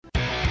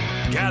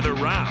gather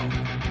round.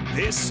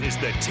 This is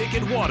the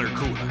Ticket Water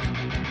Cooler.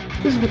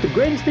 This is what the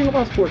greatest thing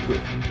about sports is.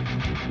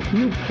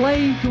 You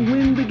play to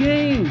win the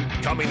game.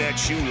 Coming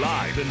at you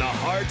live in the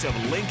heart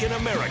of Lincoln,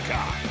 America.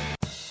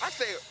 I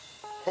say,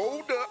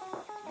 hold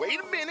up, wait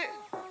a minute,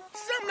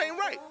 something ain't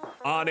right.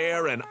 On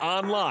air and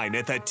online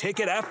at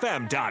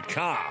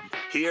theticketfm.com.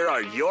 Here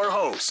are your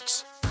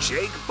hosts,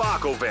 Jake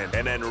Bakoven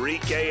and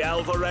Enrique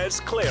Alvarez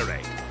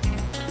Clearing.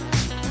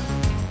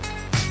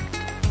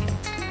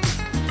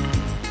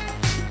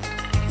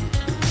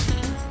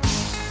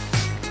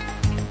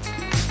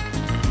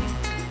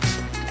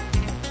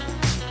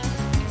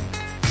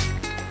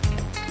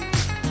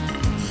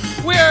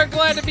 We are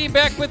glad to be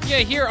back with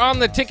you here on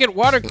the Ticket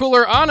Water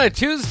Cooler on a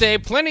Tuesday.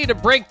 Plenty to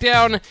break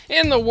down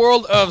in the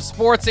world of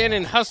sports and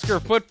in Husker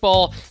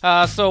football.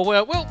 So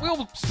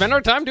we'll spend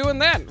our time doing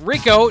that.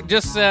 Rico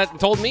just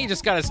told me he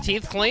just got his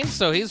teeth cleaned,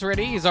 so he's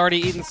ready. He's already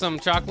eaten some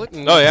chocolate.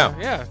 And,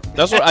 yeah.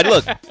 That's what I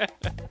look.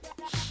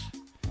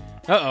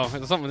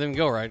 Something didn't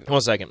go right.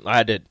 1 second. I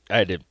had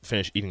to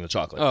finish eating the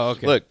chocolate. Oh,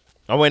 okay. Look,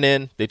 I went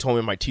in. They told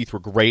me my teeth were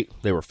great.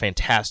 They were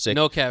fantastic.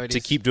 No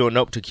cavities. To keep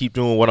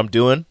doing what I'm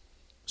doing.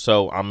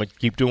 So I'm gonna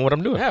keep doing what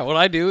I'm doing. Yeah, what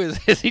I do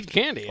is eat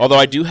candy. Although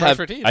I do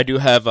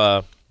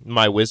have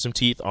my wisdom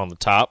teeth on the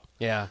top.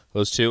 Yeah,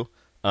 those two.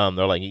 They're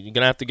like, you're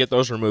gonna have to get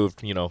those removed.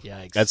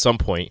 Yikes. At some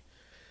point.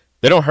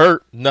 They don't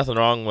hurt. Nothing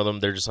wrong with them.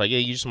 They're just like, yeah,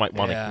 you just might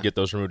want to get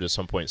those removed at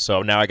some point.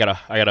 So now I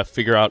gotta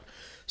figure out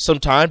some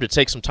time to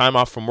take some time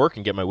off from work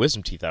and get my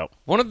wisdom teeth out.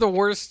 One of the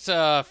worst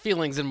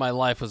feelings in my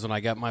life was when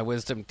I got my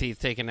wisdom teeth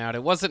taken out.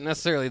 It wasn't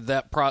necessarily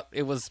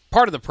it was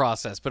part of the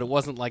process, but it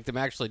wasn't like them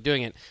actually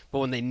doing it. But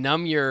when they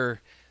numb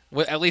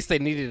at least they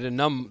needed to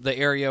numb the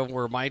area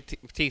where my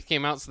teeth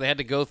came out, so they had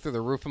to go through the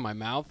roof of my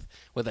mouth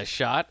with a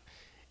shot,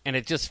 and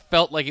it just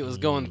felt like it was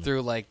going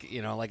through like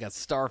a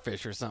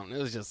starfish or something.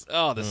 It was just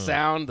the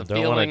sound, the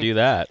feeling. Don't want to do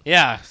that.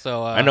 Yeah,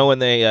 so I know when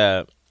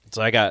they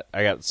so I got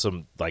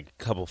some like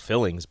couple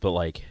fillings, but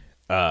like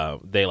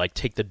they like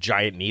take the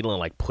giant needle and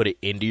like put it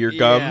into your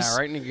gums. Yeah,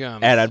 right in your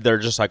gums. And they're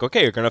just like,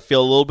 okay, you're gonna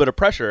feel a little bit of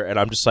pressure, and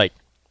I'm just like,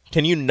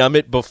 can you numb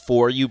it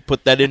before you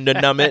put that in to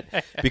numb it?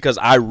 Because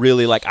I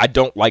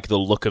don't like the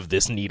look of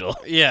this needle.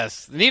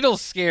 Yes, needles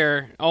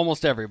scare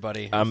almost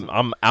everybody.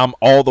 I'm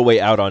all the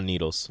way out on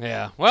needles.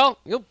 Yeah, well,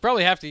 you'll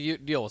probably have to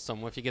deal with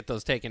some if you get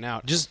those taken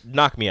out. Just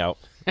knock me out.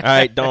 All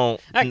right,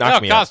 don't knock me out.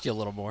 That'll cost you a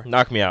little more.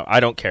 Knock me out. I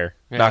don't care.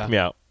 Yeah. Knock me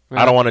out.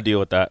 Right. I don't want to deal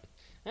with that.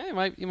 You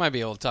might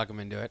be able to talk them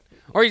into it,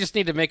 or you just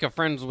need to make a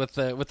friends with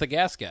the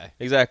gas guy.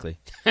 Exactly.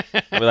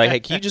 I'll be like, hey,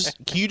 can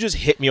you just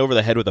hit me over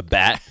the head with a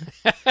bat?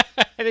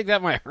 I think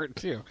that might hurt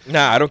too.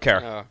 Nah, I don't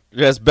care.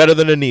 That's better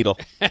than a needle.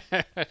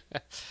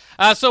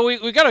 So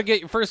we got to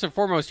get first and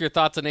foremost your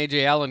thoughts on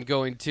A.J. Allen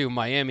going to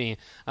Miami.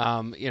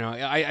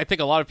 I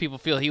think a lot of people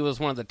feel he was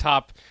one of the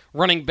top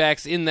running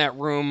backs in that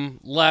room.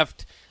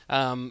 Left.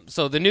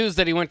 So the news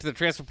that he went to the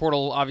transfer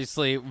portal,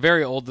 obviously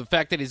very old. The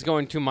fact that he's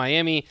going to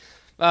Miami,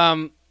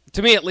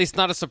 to me at least,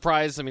 not a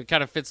surprise. I mean, it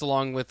kind of fits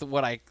along with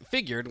what I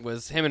figured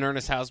was him and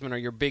Ernest Hausmann are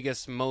your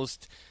biggest,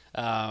 most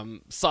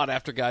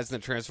sought-after guys in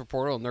the transfer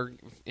portal, and they're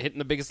hitting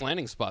the biggest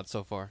landing spot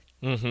so far.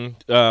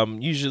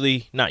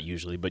 Mm-hmm. Not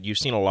usually, but you've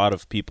seen a lot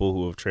of people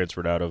who have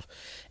transferred out of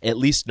at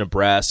least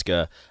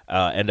Nebraska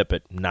end up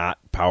at not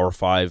Power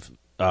 5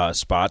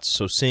 spots.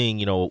 So seeing,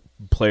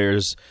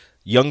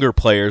 younger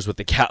players with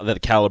the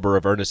caliber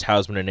of Ernest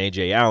Hausmann and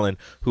A.J. Allen,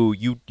 who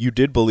you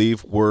did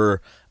believe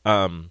were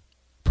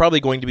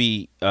probably going to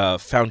be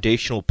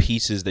foundational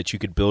pieces that you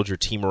could build your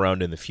team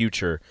around in the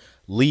future,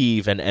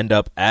 leave and end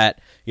up at,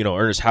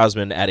 Ernest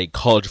Hausmann at a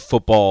college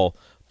football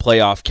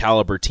playoff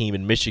caliber team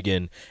in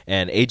Michigan,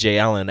 and A.J.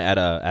 Allen at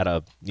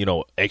a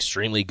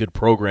extremely good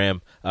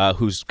program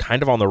who's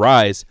kind of on the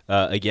rise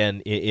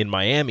again in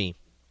Miami.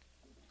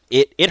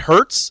 It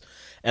hurts.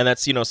 And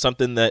that's,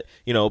 something that,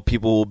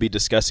 people will be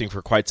discussing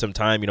for quite some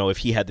time. If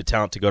he had the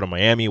talent to go to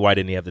Miami, why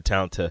didn't he have the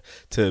talent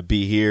to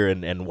be here?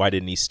 And why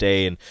didn't he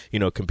stay and,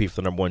 compete for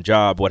the number one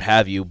job, what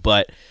have you?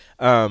 But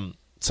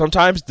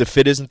sometimes the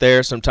fit isn't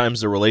there.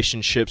 Sometimes the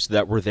relationships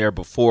that were there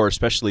before,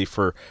 especially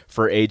for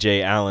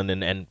A.J. Allen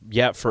and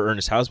for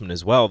Ernest Hausmann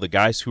as well, the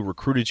guys who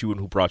recruited you and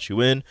who brought you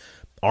in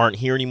aren't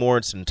here anymore.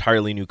 It's an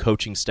entirely new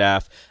coaching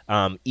staff.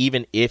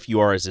 Even if you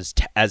are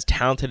as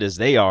talented as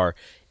they are,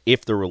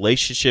 if the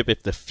relationship,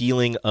 if the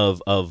feeling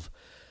of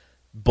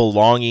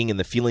belonging and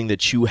the feeling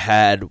that you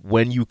had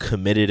when you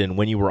committed and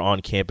when you were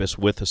on campus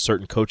with a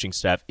certain coaching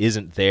staff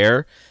isn't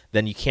there,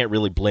 then you can't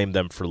really blame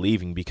them for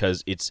leaving,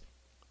 because it's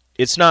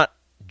not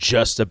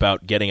just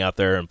about getting out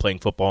there and playing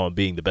football and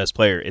being the best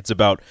player. It's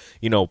about,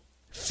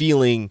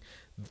 feeling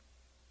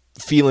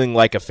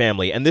like a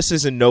family. And this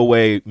is in no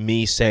way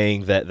me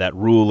saying that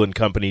Rule and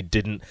company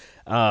didn't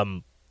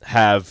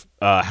have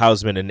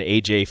Hausmann and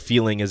AJ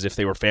feeling as if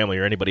they were family,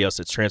 or anybody else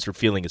that's transferred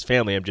feeling as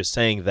family. I'm just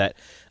saying that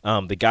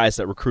the guys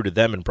that recruited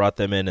them and brought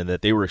them in and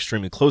that they were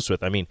extremely close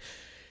with. I mean,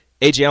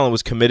 A.J. Allen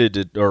was committed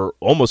to, or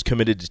almost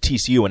committed to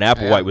TCU when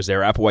Applewhite was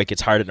there. Applewhite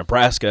gets hired at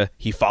Nebraska.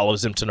 He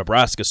follows him to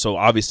Nebraska. So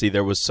obviously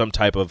there was some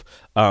type of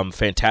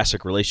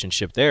fantastic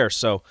relationship there.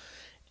 So,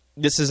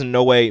 this is in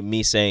no way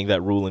me saying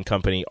that Rule and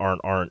company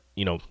aren't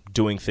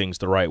doing things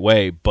the right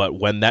way, but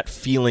when that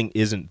feeling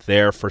isn't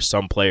there for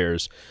some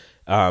players,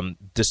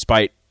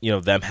 despite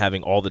them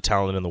having all the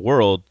talent in the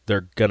world,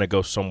 they're gonna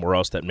go somewhere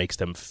else that makes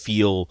them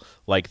feel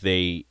like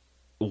they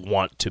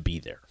want to be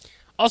there.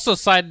 Also,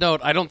 side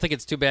note, I don't think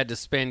it's too bad to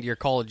spend your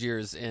college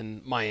years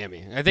in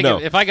Miami. I think No.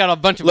 if I got a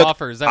bunch of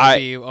offers, that would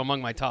be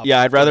among my top.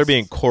 Yeah, I'd rather be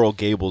in choices. Coral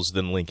Gables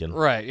than Lincoln.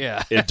 Right,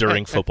 yeah.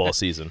 During football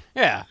season.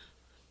 Yeah.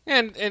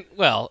 And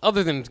well,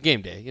 other than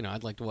game day,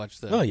 I'd like to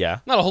watch the. Oh, yeah.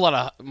 Not a whole lot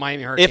of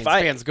Miami Hurricanes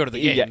fans go to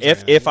the games.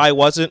 Yeah, if I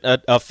wasn't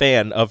a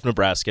fan of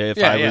Nebraska,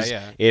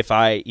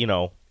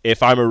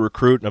 if I'm a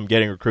recruit and I'm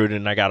getting recruited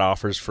and I got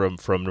offers from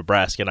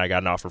Nebraska and I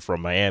got an offer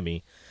from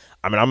Miami,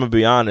 I mean, I'm gonna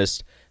be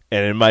honest,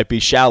 and it might be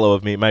shallow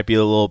of me, it might be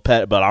a little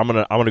pet, but I'm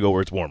gonna go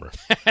where it's warmer.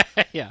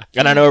 Yeah.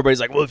 And I know everybody's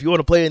like, well, if you want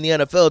to play in the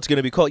NFL, it's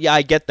gonna be cold. Yeah,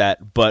 I get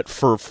that, but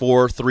for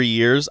 3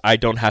 years, I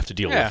don't have to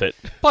deal with it.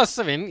 Plus,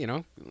 I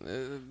mean,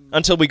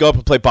 until we go up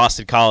and play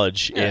Boston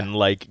College in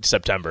like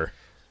September.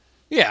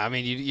 Yeah, I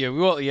mean,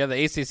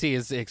 the ACC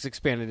is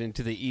expanded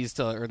into the east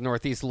or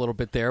northeast a little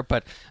bit there,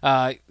 but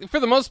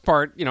for the most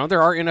part,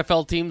 there are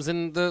NFL teams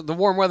in the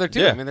warm weather too.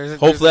 Yeah. I mean,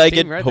 hopefully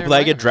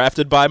I get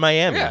drafted by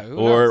Miami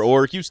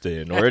or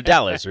Houston or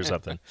Dallas or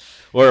something.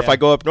 Or if I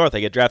go up north, I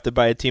get drafted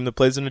by a team that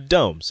plays in a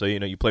dome. So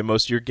you play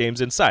most of your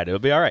games inside. It'll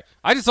be all right.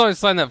 I just always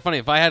find that funny.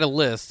 If I had a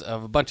list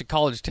of a bunch of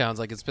college towns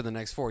I could spend the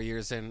next 4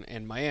 years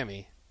in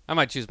Miami, I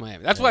might choose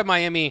Miami. That's why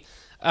Miami.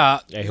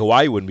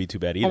 Hawaii wouldn't be too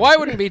bad either. Hawaii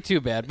wouldn't be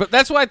too bad, but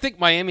that's why I think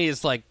Miami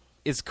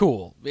is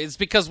cool. It's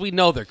because we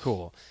know they're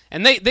cool,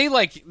 and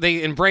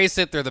they embrace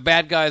it. They're the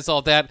bad guys,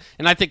 all that,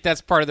 and I think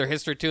that's part of their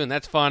history too, and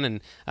that's fun.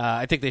 And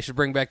I think they should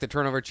bring back the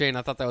turnover chain.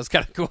 I thought that was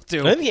kind of cool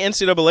too. I think the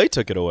NCAA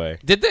took it away.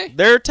 Did they?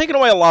 They're taking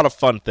away a lot of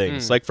fun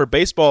things. Like for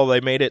baseball, they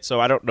made it so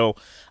I don't know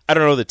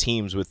the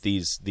teams with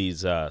these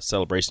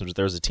celebrations. But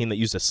there was a team that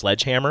used a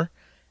sledgehammer.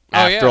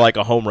 After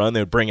a home run,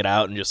 they would bring it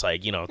out and just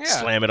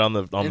slam it on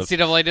the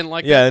NCAA didn't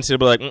like that. that?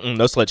 NCAA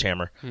no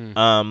sledgehammer.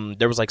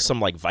 There was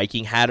some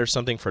Viking hat or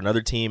something for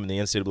another team, and the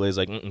NCAA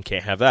is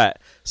can't have that.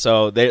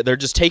 So they're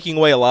just taking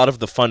away a lot of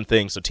the fun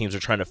things. So teams are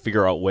trying to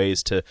figure out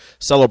ways to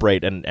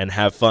celebrate and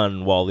have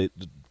fun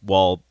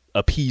while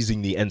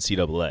appeasing the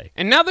NCAA.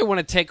 And now they want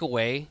to take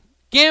away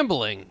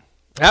gambling.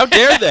 How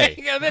dare they?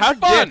 Yeah, that's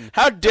fun.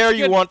 How dare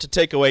you want to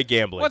take away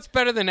gambling? What's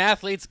better than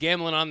athletes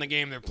gambling on the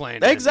game they're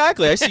playing?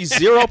 Exactly. I see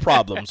zero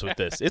problems with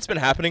this. It's been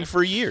happening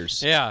for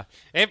years. Yeah,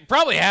 it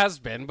probably has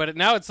been, but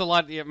now it's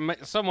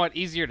somewhat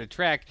easier to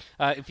track.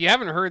 If you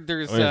haven't heard,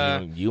 there's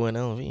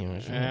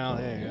UNLV. Well,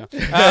 there you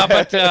go.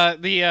 But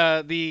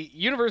the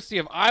University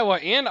of Iowa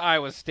and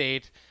Iowa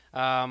State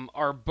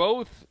are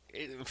both.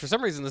 For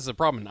some reason, this is a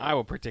problem in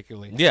Iowa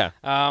particularly. Yeah.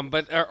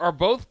 But are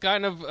both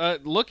kind of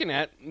looking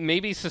at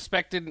maybe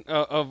suspected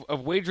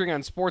of wagering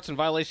on sports in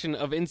violation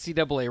of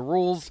NCAA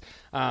rules.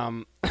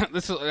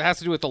 This has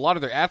to do with a lot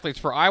of their athletes.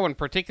 For Iowa in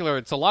particular,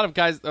 it's a lot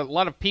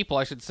of people,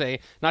 I should say,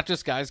 not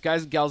just guys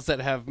and gals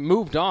that have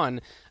moved on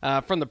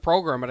from the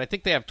program. But I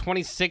think they have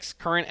 26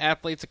 current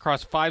athletes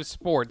across 5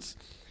 sports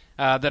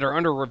that are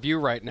under review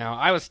right now.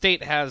 Iowa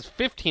State has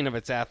 15 of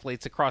its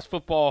athletes across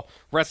football,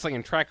 wrestling,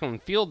 and track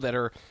and field that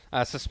are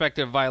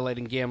suspected of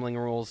violating gambling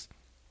rules.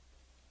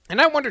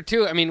 And I wonder,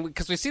 too, I mean,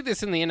 because we see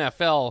this in the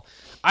NFL,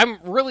 I'm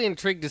really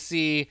intrigued to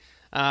see,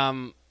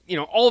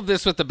 all of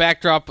this with the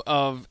backdrop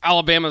of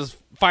Alabama's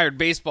fired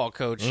baseball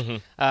coach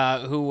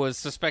who was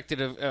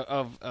suspected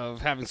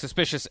of having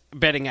suspicious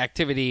betting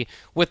activity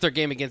with their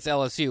game against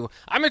LSU.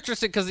 I'm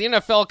interested because the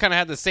NFL kind of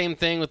had the same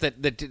thing with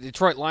the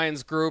Detroit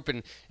Lions group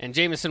and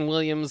Jameson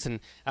Williams, and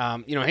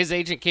his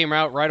agent came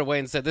out right away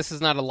and said this is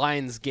not a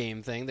Lions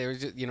game thing. They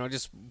were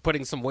just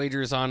putting some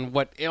wagers on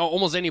what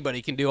almost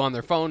anybody can do on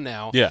their phone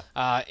now. Yeah.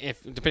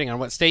 If depending on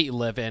what state you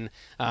live in,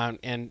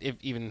 and if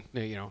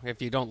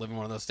if you don't live in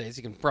one of those states,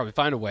 you can probably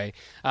find a way.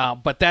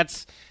 But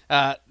that's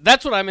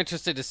what I'm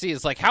interested to see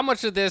is how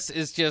much of this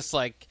is just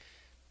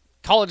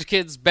college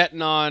kids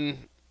betting on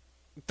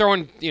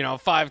throwing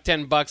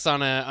 $5-10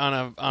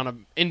 on a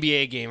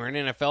NBA game or an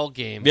NFL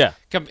game. Yeah,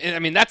 I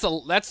mean that's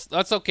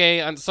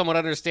okay, somewhat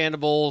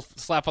understandable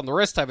slap on the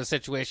wrist type of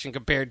situation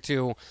compared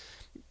to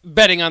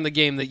betting on the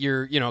game that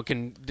you're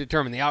can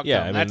determine the outcome.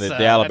 Yeah, I mean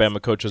the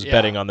Alabama coach was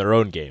betting on their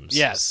own games.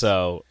 Yes.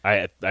 So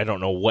I don't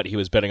know what he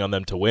was betting on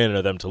them to win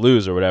or them to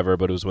lose or whatever,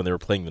 but it was when they were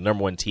playing the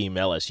number 1 team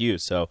LSU.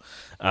 So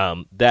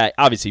that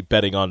obviously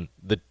betting on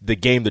the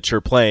game that you're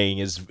playing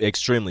is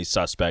extremely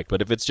suspect.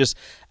 But if it's just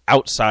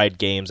outside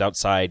games,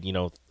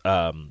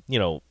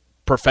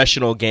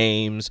 professional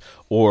games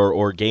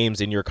or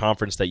games in your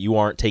conference that you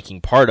aren't taking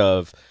part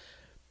of.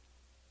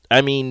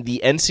 I mean, the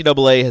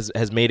NCAA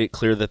has made it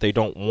clear that they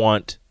don't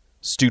want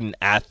student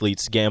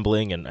athletes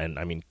gambling and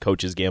I mean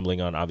coaches gambling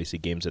on obviously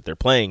games that they're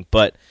playing,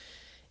 but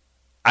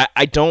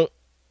I don't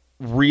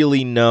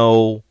really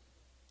know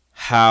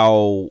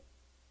how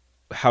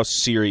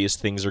serious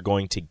things are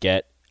going to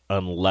get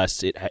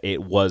unless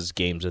it was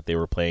games that they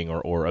were playing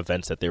or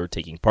events that they were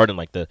taking part in,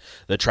 like the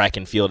track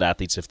and field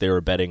athletes, if they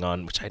were betting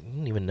on, which I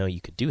didn't even know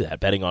you could do that,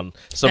 betting on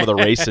some of the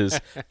races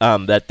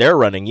that they're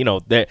running.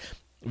 They're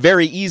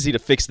very easy to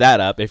fix that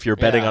up if you're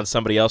betting on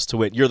somebody else to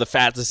win. You're the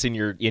fastest in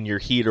your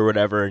heat or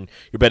whatever, and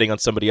you're betting on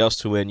somebody else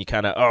to win. You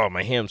kind of,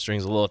 my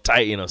hamstring's a little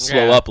tight,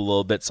 slow up a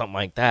little bit, something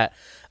like that.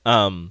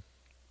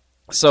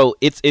 So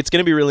it's going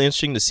to be really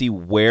interesting to see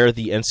where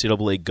the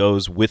NCAA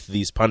goes with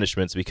these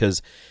punishments,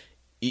 because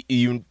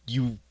you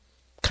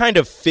kind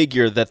of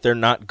figure that they're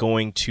not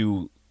going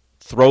to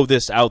throw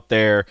this out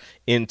there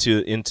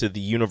into the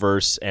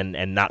universe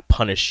and not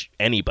punish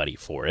anybody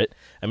for it.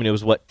 I mean, it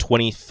was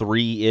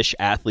 23-ish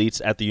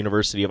athletes at the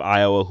University of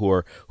Iowa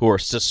who are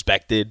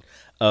suspected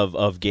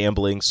of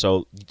gambling.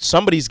 So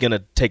somebody's going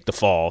to take the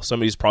fall.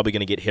 Somebody's probably going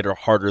to get hit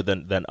harder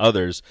than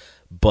others,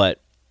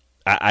 but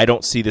I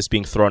don't see this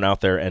being thrown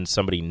out there and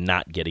somebody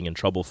not getting in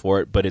trouble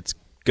for it, but it's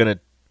going to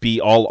be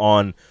all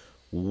on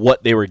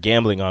what they were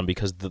gambling on,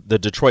 because the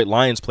Detroit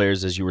Lions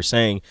players, as you were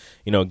saying,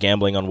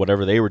 gambling on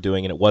whatever they were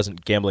doing, and it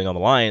wasn't gambling on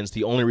the Lions.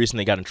 The only reason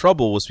they got in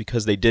trouble was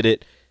because they did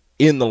it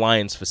in the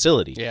Lions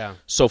facility. Yeah.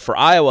 So for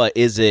Iowa,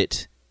 is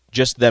it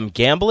just them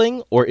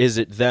gambling, or is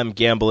it them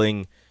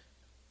gambling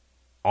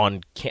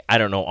on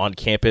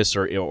campus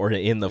or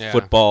in the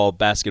football,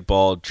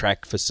 basketball,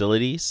 track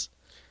facilities?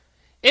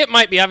 It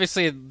might be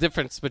obviously a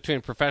difference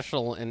between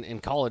professional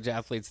and college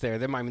athletes there.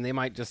 They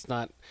might just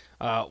not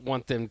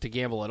want them to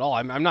gamble at all.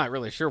 I'm not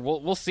really sure.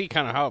 We'll see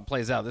kind of how it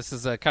plays out. This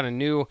is a kind of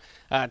new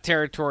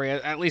territory,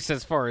 at least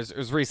as far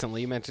as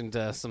recently. You mentioned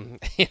some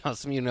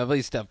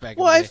UNLV stuff back.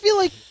 Well, I feel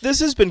like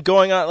this has been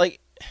going on. Like,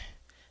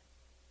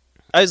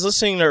 I was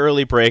listening to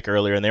Early Break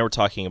earlier, and they were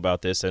talking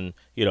about this, and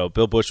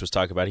Bill Bush was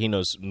talking about it. He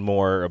knows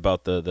more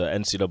about the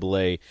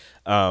NCAA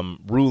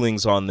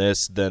rulings on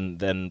this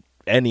than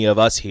any of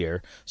us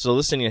here. So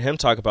listening to him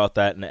talk about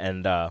that,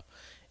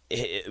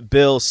 and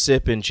Bill,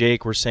 Sip, and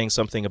Jake were saying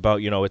something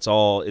about it's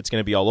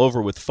going to be all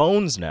over with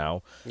phones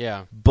now.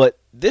 Yeah. But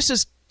this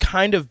has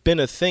kind of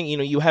been a thing.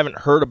 You haven't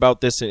heard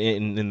about this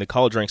in the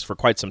college ranks for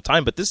quite some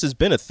time, but this has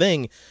been a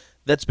thing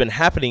that's been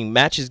happening.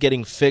 Matches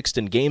getting fixed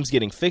and games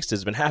getting fixed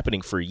has been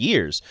happening for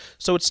years.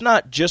 So it's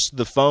not just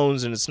the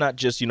phones, and it's not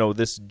just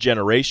this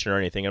generation or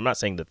anything. I'm not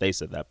saying that they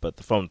said that, but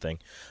the phone thing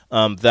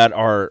that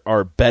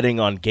are betting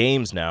on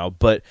games now.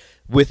 But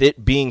with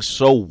it being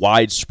so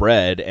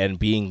widespread and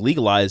being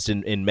legalized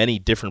in many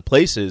different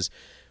places,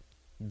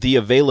 the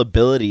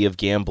availability of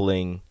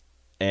gambling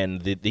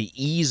and the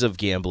ease of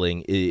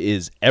gambling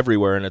is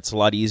everywhere, and it's a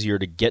lot easier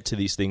to get to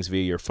these things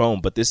via your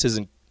phone. But this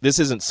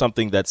isn't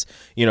something that's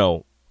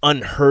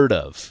unheard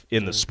of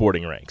in the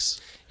sporting ranks.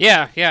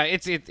 Yeah,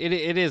 it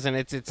is, and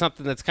it's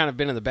something that's kind of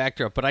been in the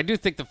backdrop. But I do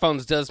think the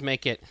phones does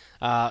make it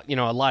a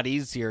lot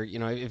easier.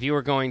 If you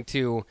were going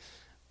to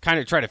kind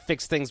of try to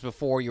fix things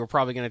before, you were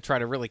probably going to try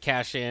to really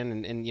cash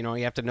in, and you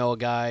have to know a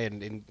guy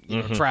and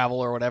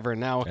travel or whatever.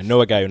 And now I know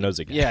a guy who knows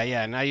a guy.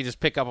 Yeah. Now you just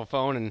pick up a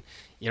phone, and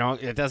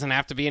it doesn't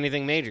have to be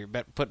anything major.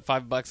 Put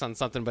 $5 on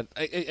something. But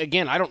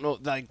again, I don't know,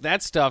 like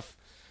that stuff.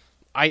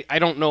 I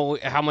don't know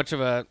how much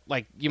of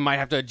you might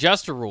have to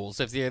adjust the rules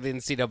if the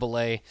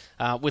NCAA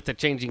with the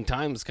changing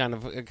times kind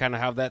of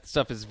how that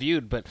stuff is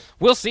viewed, but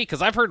we'll see,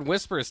 because I've heard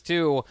whispers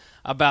too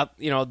about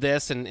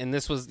this, and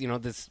this was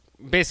this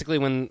basically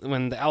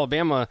when the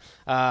Alabama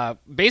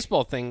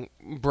baseball thing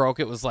broke.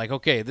 It was like,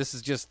 okay, this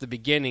is just the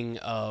beginning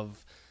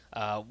of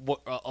what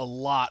a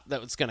lot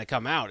that was going to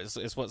come out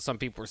is what some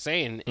people were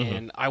saying,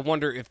 and I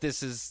wonder if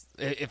this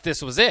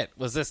was it.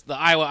 Was this the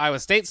Iowa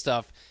State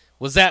stuff?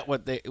 Was that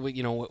what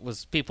what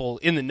was people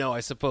in the know, I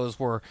suppose,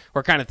 were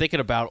kind of thinking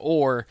about,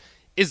 or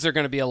is there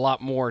going to be a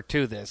lot more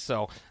to this?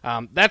 So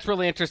that's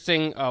really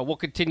interesting. We'll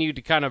continue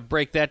to kind of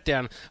break that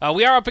down.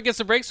 We are up against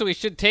the break, so we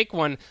should take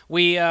one.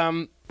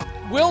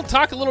 We'll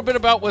talk a little bit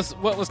about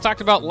what was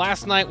talked about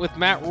last night with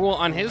Matt Rule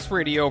on his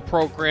radio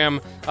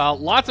program.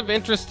 Lots of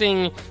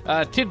interesting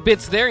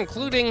tidbits there,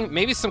 including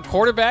maybe some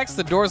quarterbacks.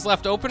 The door's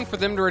left open for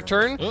them to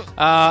return.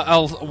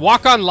 A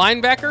walk-on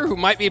linebacker who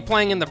might be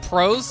playing in the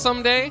pros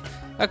someday,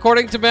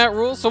 according to Matt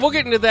Rule. So we'll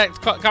get into that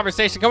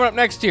conversation coming up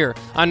next year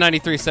on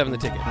 93.7 The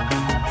Ticket.